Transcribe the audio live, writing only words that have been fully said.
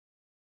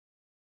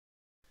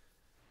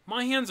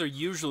My hands are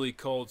usually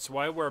cold, so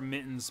I wear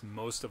mittens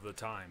most of the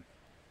time.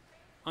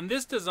 On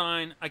this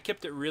design, I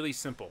kept it really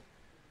simple.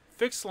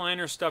 Fixed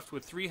liner stuffed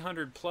with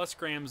 300 plus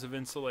grams of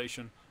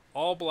insulation,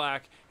 all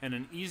black, and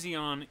an easy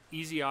on,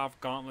 easy off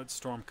gauntlet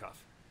storm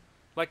cuff.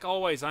 Like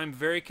always, I'm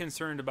very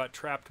concerned about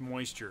trapped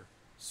moisture,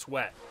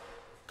 sweat,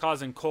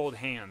 causing cold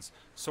hands,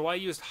 so I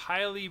used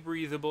highly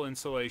breathable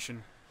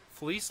insulation,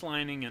 fleece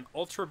lining, and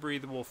ultra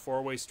breathable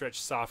 4-way stretch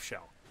soft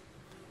shell.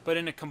 But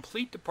in a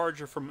complete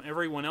departure from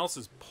everyone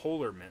else's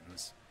polar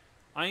mittens,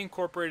 I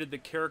incorporated the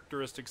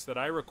characteristics that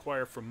I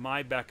require for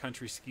my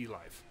backcountry ski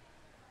life.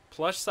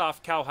 Plush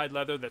soft cowhide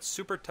leather that's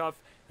super tough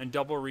and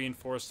double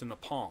reinforced in the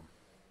palm.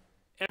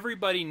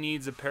 Everybody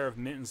needs a pair of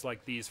mittens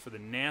like these for the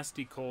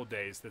nasty cold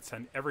days that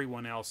send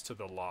everyone else to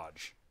the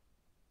lodge.